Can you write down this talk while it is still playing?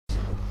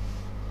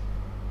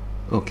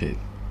Okay,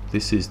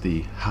 this is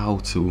the how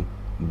to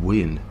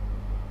win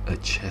a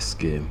chess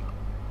game.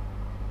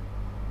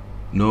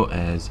 No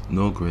airs,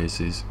 no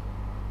graces.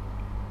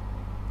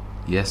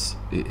 Yes,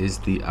 it is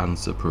the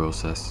answer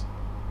process,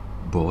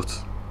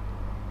 but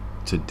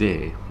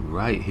today,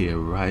 right here,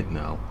 right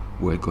now,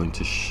 we're going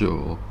to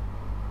show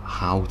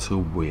how to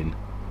win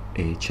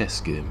a chess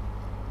game.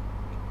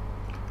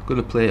 I'm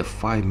going to play a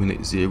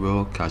 5-minute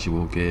zero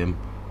casual game.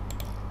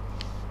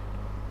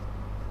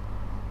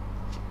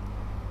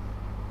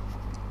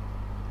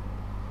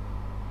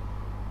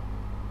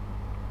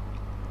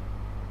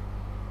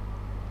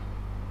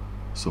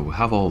 So we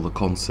have all the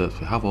concepts,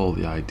 we have all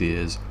the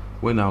ideas.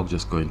 We're now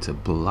just going to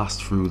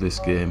blast through this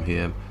game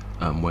here,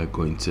 and we're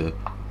going to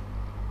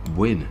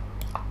win.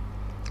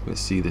 Let's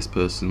see this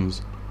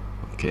person's.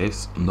 Okay,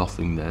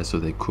 nothing there, so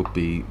they could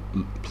be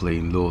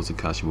playing loads of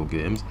casual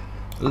games.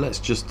 Let's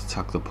just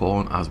attack the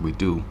pawn as we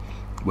do.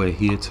 We're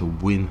here to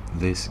win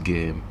this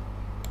game.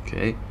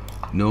 Okay,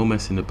 no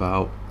messing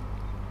about.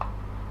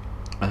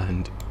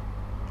 And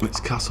let's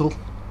castle.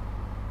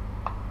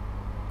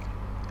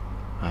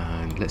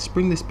 And let's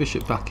bring this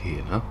bishop back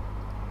here now.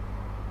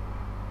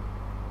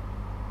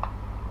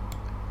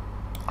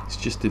 Let's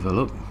just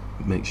develop,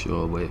 make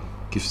sure we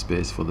give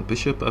space for the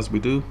bishop as we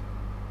do.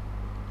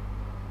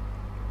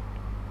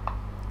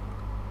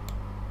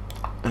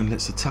 And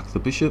let's attack the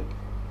bishop.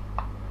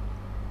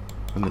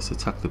 And let's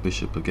attack the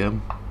bishop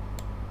again.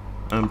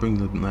 And bring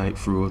the knight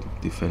through,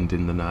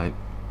 defending the knight.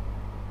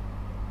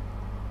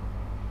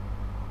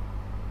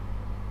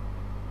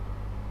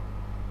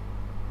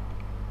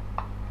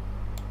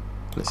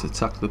 Let's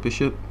attack the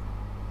bishop.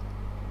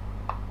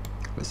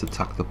 Let's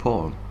attack the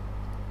pawn.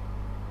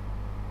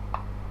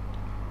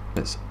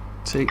 Let's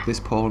take this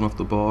pawn off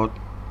the board.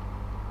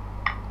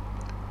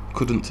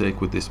 Couldn't take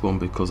with this one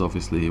because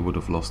obviously he would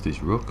have lost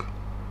his rook.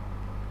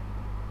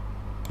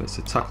 Let's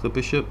attack the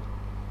bishop.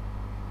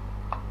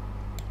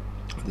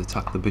 Let's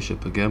attack the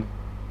bishop again.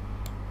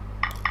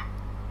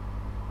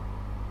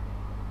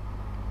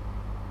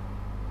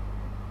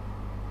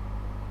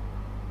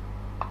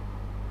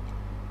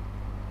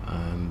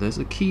 And there's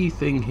a key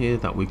thing here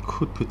that we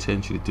could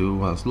potentially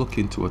do. I was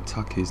looking to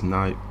attack his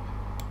knight,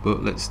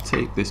 but let's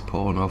take this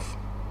pawn off.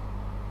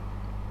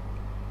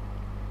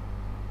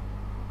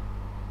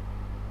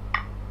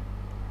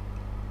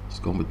 It's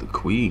gone with the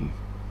queen.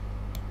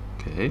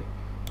 Okay,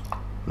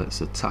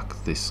 let's attack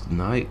this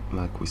knight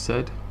like we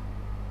said.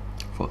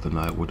 Thought the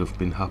knight would have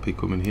been happy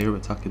coming here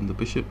attacking the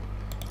bishop.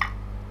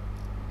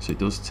 So it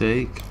does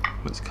take.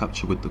 Let's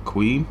capture with the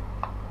queen.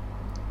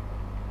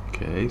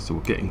 Okay, so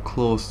we're getting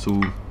close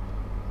to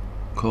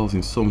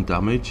causing some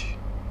damage.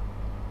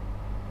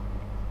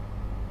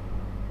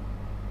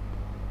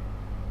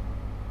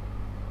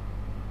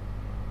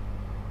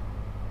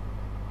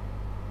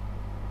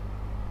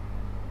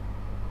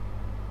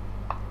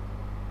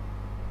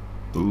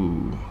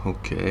 Ooh,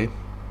 okay.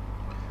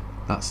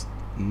 That's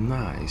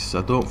nice.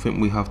 I don't think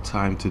we have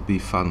time to be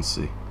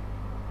fancy.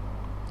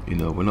 You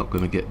know, we're not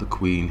going to get the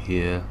queen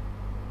here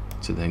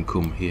to then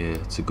come here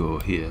to go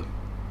here,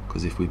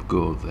 because if we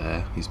go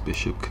there, his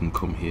bishop can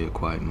come here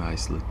quite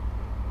nicely.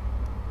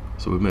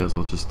 So we may as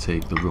well just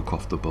take the rook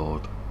off the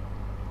board.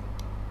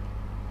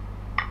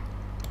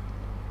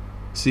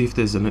 See if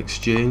there's an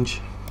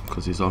exchange,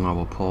 because he's on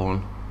our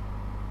pawn.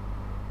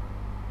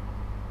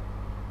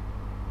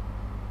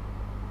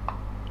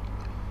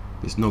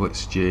 There's no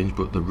exchange,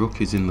 but the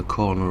rook is in the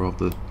corner of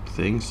the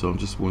thing, so I'm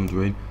just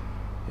wondering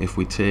if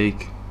we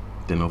take,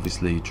 then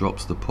obviously he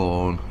drops the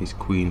pawn, his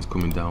queen's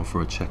coming down for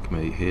a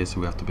checkmate here, so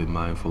we have to be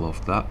mindful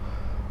of that.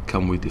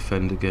 Can we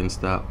defend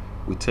against that?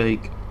 We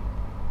take,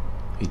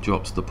 he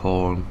drops the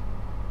pawn,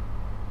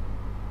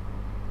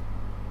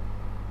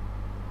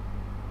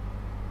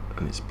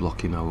 and it's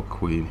blocking our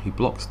queen. He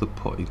blocks the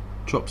pawn, he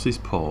drops his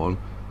pawn,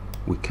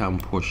 we can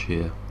push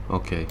here.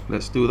 Okay,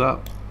 let's do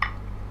that.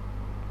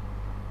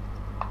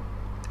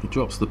 He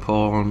drops the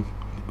pawn,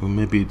 or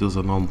maybe he does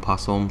an en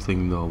passant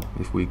thing though.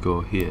 If we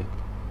go here,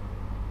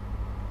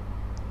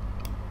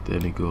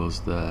 then he goes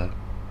there,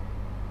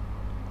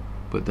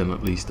 but then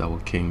at least our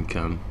king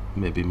can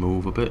maybe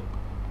move a bit.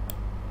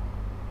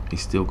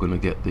 He's still going to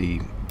get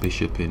the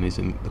bishop in,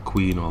 isn't the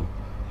queen on?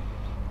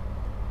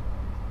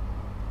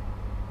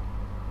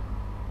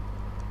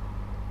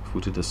 If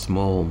we did a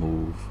small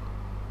move,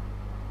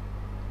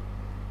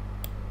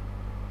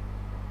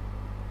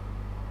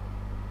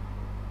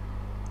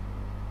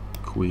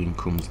 queen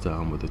comes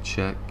down with a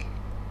check,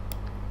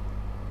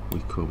 we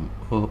come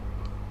up,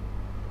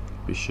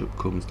 bishop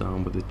comes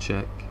down with a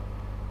check,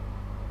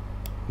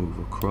 move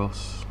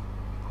across,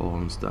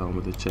 pawns down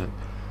with a check.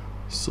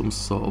 Some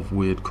sort of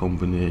weird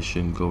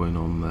combination going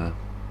on there.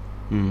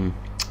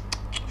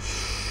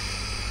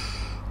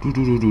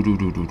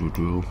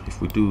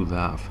 If we do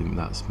that, I think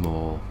that's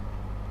more.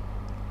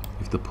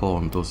 If the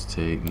pawn does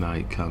take,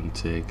 knight can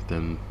take,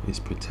 then it's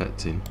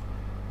protecting.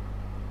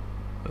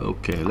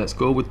 Okay, let's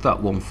go with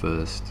that one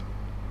first.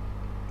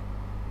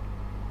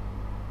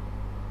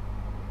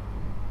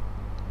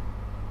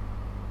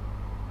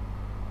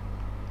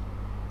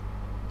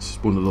 It's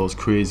one of those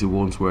crazy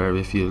ones where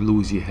if you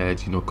lose your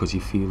head, you know, because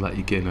you feel like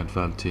you're getting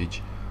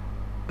advantage,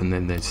 and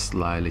then they're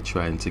slyly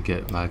trying to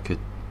get like a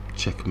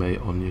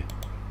checkmate on you.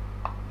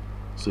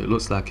 So it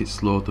looks like it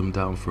slowed them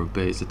down for a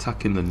bit. It's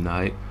attacking the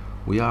knight.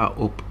 We are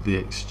up the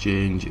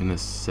exchange in a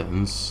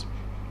sense.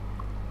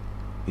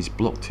 He's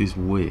blocked his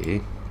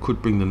way.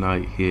 Could bring the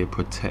knight here,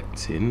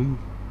 protecting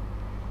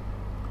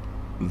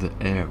the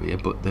area,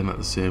 but then at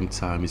the same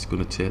time he's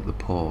going to take the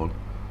pawn.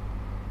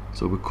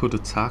 So we could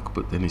attack,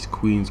 but then his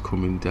queen's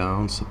coming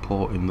down,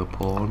 supporting the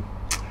pawn.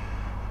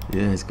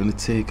 Yeah, he's going to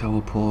take our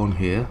pawn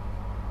here.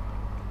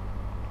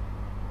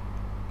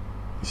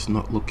 It's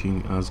not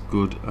looking as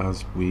good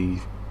as we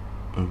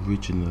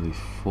originally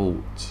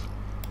thought.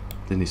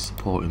 Then he's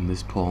supporting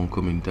this pawn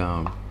coming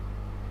down.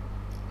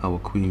 Our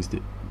queen's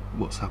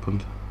what's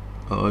happened?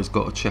 Oh, he's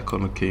got a check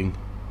on a king.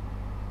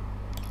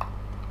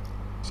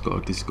 He's got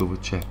a discover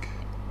check.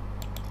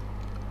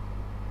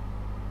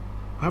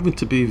 Having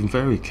to be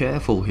very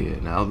careful here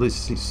now.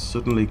 This is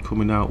suddenly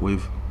coming out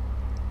with,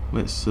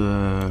 let's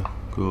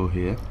go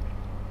here,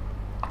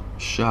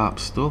 sharp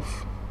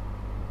stuff.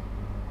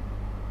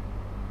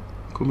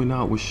 Coming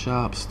out with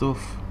sharp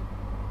stuff.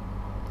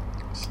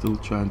 Still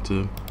trying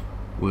to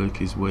work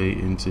his way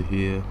into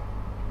here.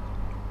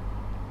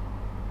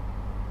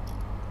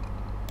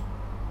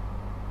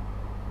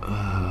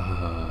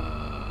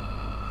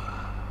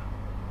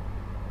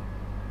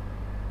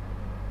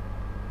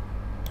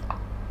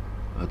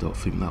 I don't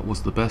think that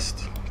was the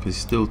best, because he's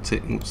still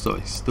taking.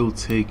 Sorry, he's still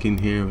taking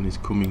here and he's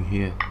coming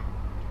here.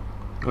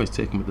 Oh, he's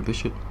taking with the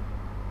bishop.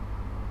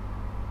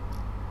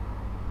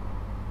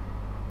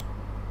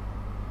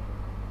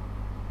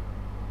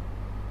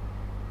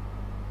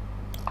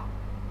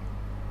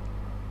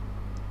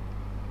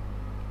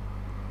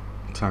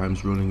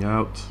 Time's running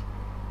out.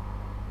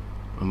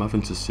 I'm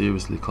having to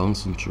seriously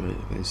concentrate.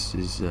 This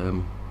is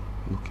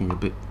looking a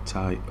bit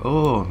tight.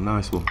 Oh,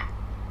 nice one.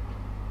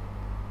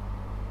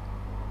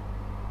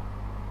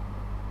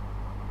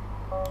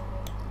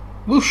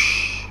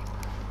 Whoosh!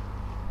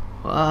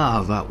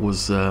 Wow, that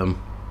was the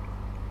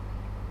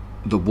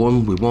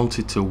one we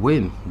wanted to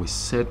win. We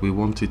said we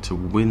wanted to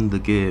win the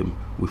game.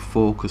 We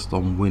focused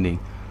on winning,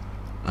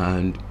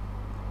 and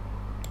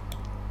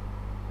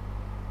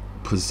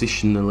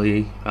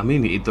positionally, I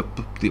mean,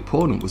 the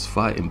opponent was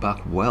fighting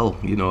back well.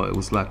 You know, it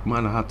was like,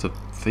 man, I had to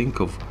think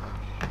of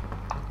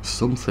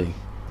something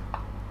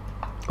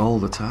all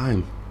the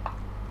time.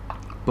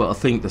 But I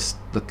think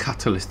the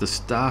catalyst, the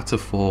starter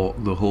for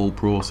the whole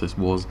process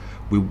was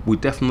we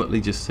definitely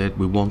just said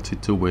we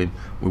wanted to win.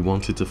 We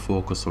wanted to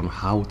focus on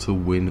how to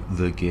win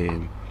the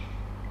game,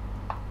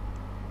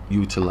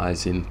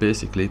 utilizing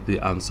basically the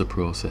answer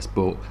process.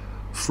 But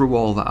threw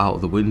all that out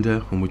of the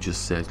window, and we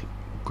just said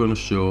we're going to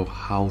show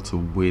how to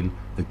win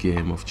a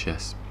game of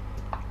chess.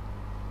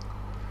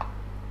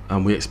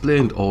 And we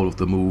explained all of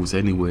the moves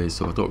anyway,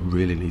 so I don't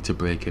really need to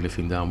break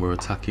anything down. We're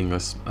attacking a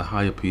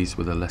higher piece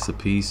with a lesser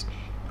piece,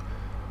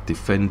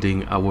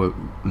 defending our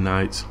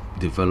knight,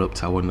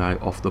 developed our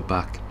knight off the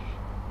back,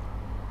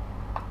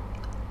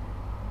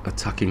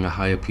 attacking a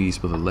higher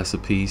piece with a lesser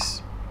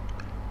piece,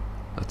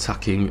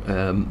 attacking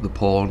the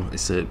pawn.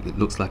 It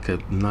looks like a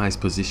nice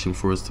position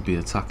for us to be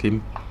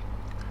attacking,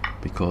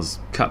 because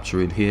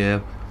capturing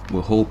here,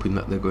 we're hoping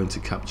that they're going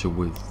to capture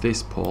with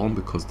this pawn,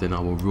 because then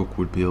our rook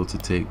would be able to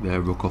take their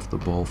rook off the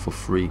ball for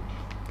free.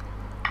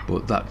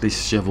 But that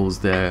dishevels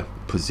their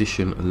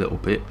position a little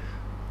bit,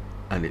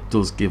 and it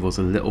does give us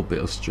a little bit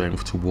of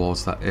strength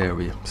towards that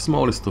area.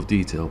 Smallest of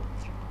detail.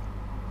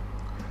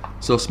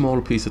 So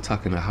smaller piece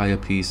attacking a higher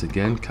piece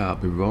again,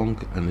 can't be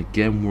wrong. And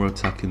again we're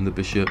attacking the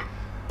bishop,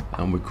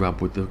 and we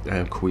grab with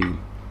the queen.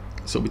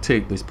 So we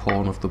take this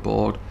pawn off the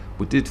board.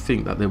 We did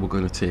think that they were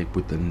going to take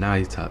with the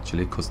knight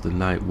actually, because the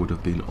knight would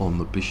have been on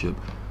the bishop,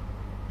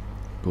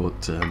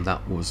 but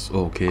that was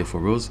okay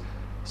for us.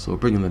 So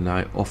bringing the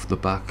knight off the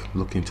back,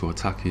 looking to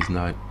attack his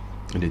knight,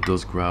 and it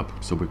does grab,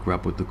 so we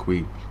grab with the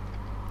queen.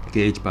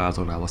 Gauge bars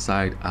on our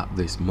side at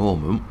this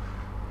moment,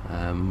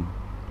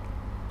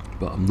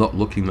 but I'm not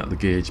looking at the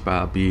gauge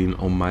bar being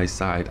on my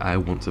side. I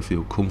want to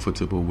feel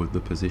comfortable with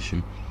the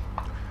position,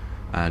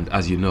 and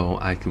as you know,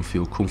 I can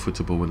feel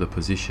comfortable with a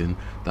position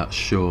that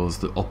shows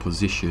the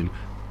opposition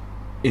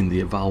in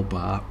the eval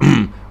bar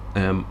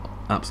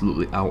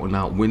absolutely out and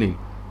out winning,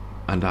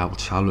 and I'll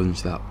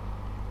challenge that.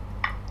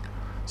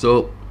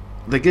 So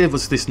they gave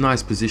us this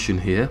nice position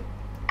here,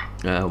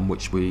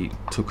 which we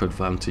took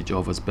advantage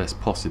of as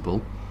best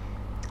possible.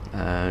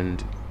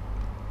 And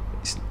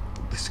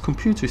this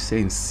computer is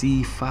saying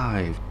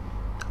c5,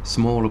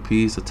 smaller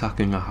piece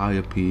attacking a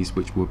higher piece,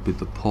 which would be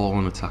the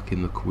pawn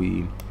attacking the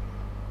queen.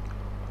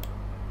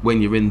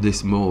 When you're in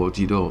this mode,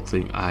 you don't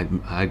think,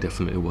 I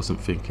definitely wasn't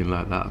thinking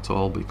like that at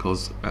all,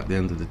 because at the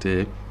end of the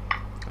day,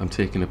 I'm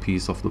taking a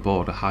piece off the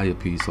board, a higher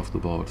piece off the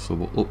board, so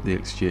we'll up the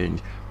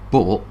exchange.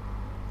 But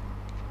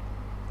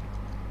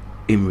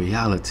in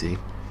reality,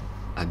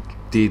 I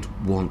did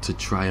want to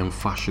try and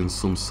fashion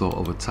some sort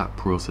of attack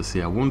process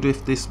here. I wonder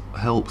if this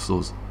helps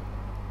us.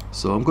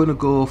 So I'm going to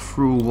go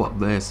through what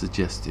they're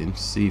suggesting,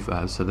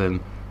 c5, so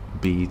then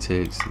B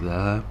takes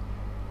there.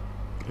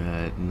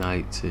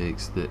 Knight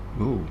takes the...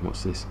 oh,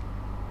 what's this?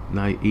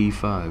 Knight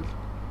E5.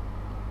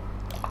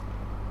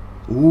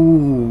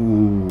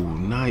 Ooh,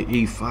 Knight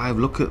E5.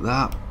 Look at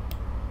that.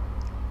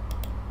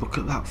 Look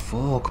at that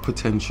fork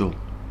potential.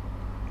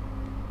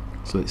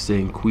 So it's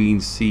saying Queen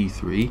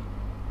C3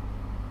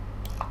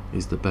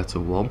 is the better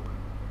one.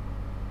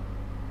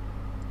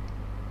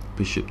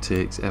 Bishop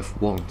takes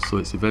F1, so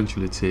it's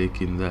eventually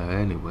taking there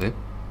anyway.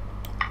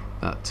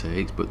 That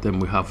takes, but then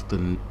we have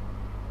the...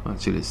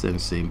 actually it's then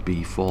saying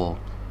B4.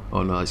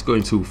 Oh no, it's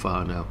going too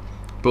far now.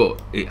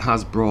 But it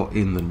has brought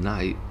in the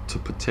knight to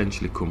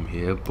potentially come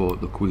here,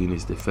 but the queen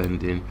is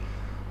defending.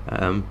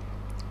 Do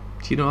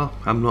you know,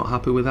 I'm not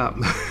happy with that.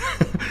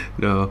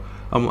 No,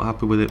 I'm not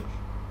happy with it.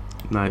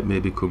 Knight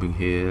maybe coming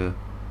here.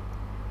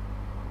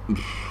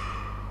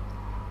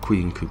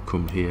 Queen could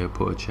come here,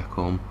 put a check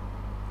on.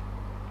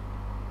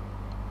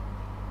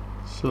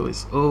 So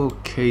it's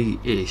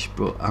okay-ish,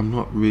 but I'm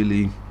not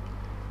really...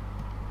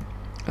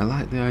 I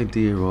like the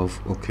idea of,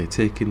 okay,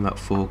 taking that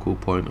focal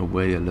point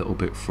away a little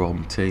bit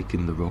from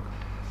taking the rook,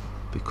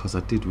 because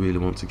I did really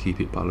want to keep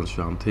it balanced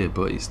around here,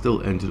 but it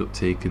still ended up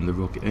taking the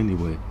rook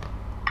anyway.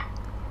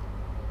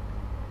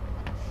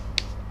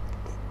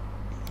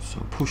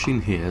 So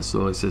pushing here,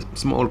 so it's a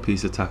smaller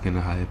piece attacking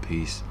a higher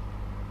piece.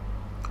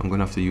 I'm going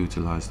to have to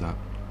utilise that,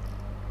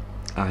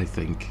 I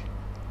think.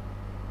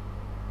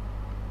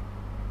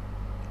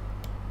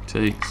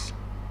 Takes.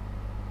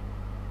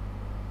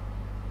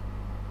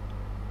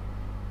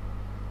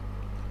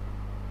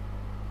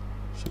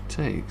 So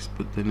takes,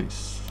 but then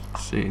it's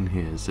sitting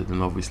here, so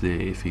then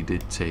obviously if he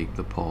did take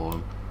the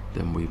pawn,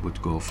 then we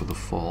would go for the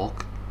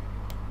fork.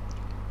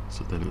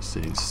 So then it's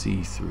saying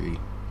C3.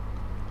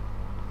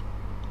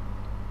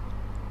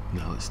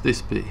 Now it's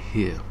this bit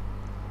here,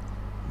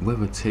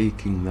 whether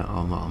taking that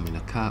or not. I mean, I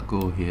can't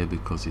go here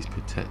because he's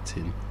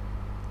protecting.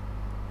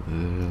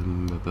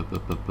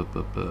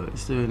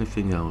 Is there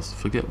anything else?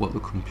 Forget what the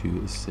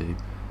computers say.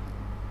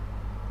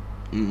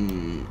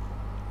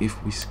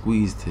 If we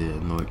squeezed here,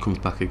 no, it comes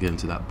back again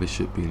to that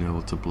bishop being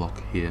able to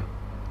block here.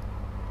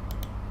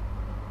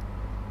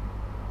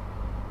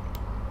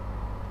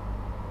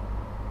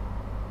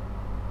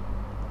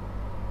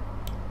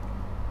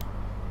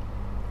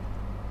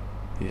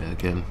 Yeah,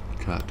 again,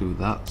 can't do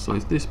that. So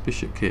if this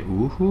bishop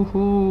came,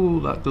 ooh,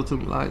 that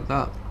doesn't like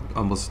that. I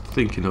was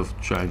thinking of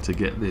trying to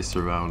get this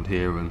around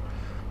here,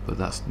 but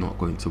that's not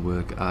going to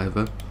work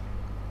either.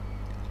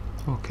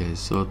 Okay,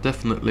 so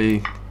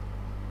definitely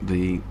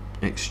the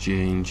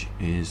exchange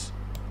is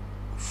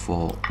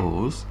for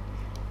us.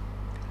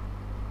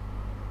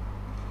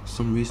 For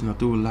some reason I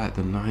do like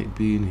the knight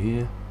being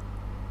here,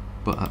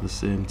 but at the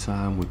same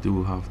time we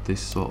do have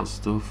this sort of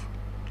stuff.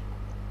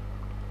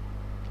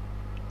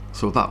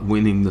 So that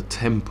winning the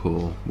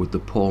tempo with the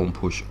pawn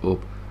push up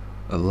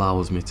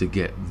allows me to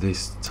get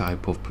this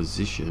type of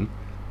position,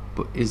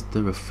 but is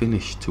there a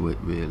finish to it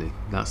really?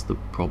 That's the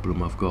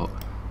problem I've got.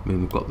 I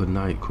mean, we've got the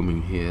knight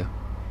coming here,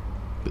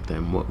 but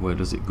then where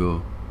does it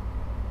go?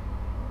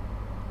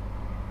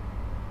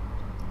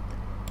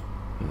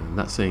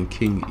 That's saying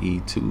King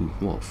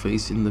E2, what,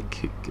 facing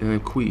the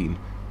queen?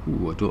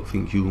 Ooh, I don't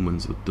think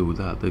humans would do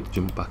that. They'd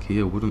jump back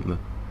here, wouldn't they?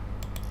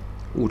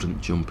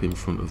 Wouldn't jump in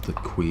front of the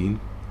queen.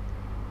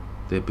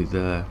 They'd be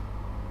there.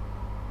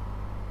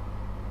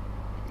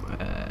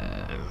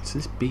 Is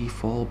this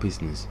B4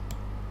 business?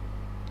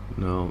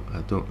 No,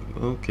 I don't.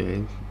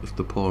 Okay, if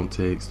the pawn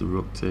takes, the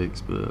rook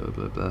takes, blah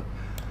blah blah.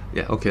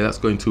 Yeah, okay, that's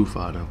going too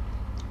far now.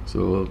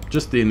 So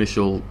just the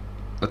initial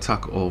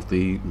attack of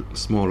the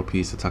smaller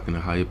piece attacking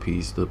a higher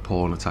piece, the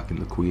pawn attacking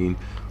the queen,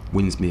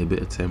 wins me a bit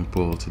of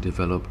tempo to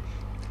develop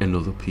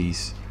another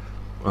piece.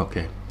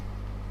 Okay,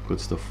 good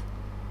stuff.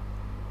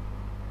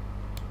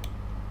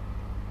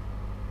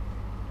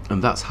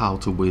 And that's how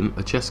to win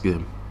a chess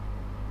game.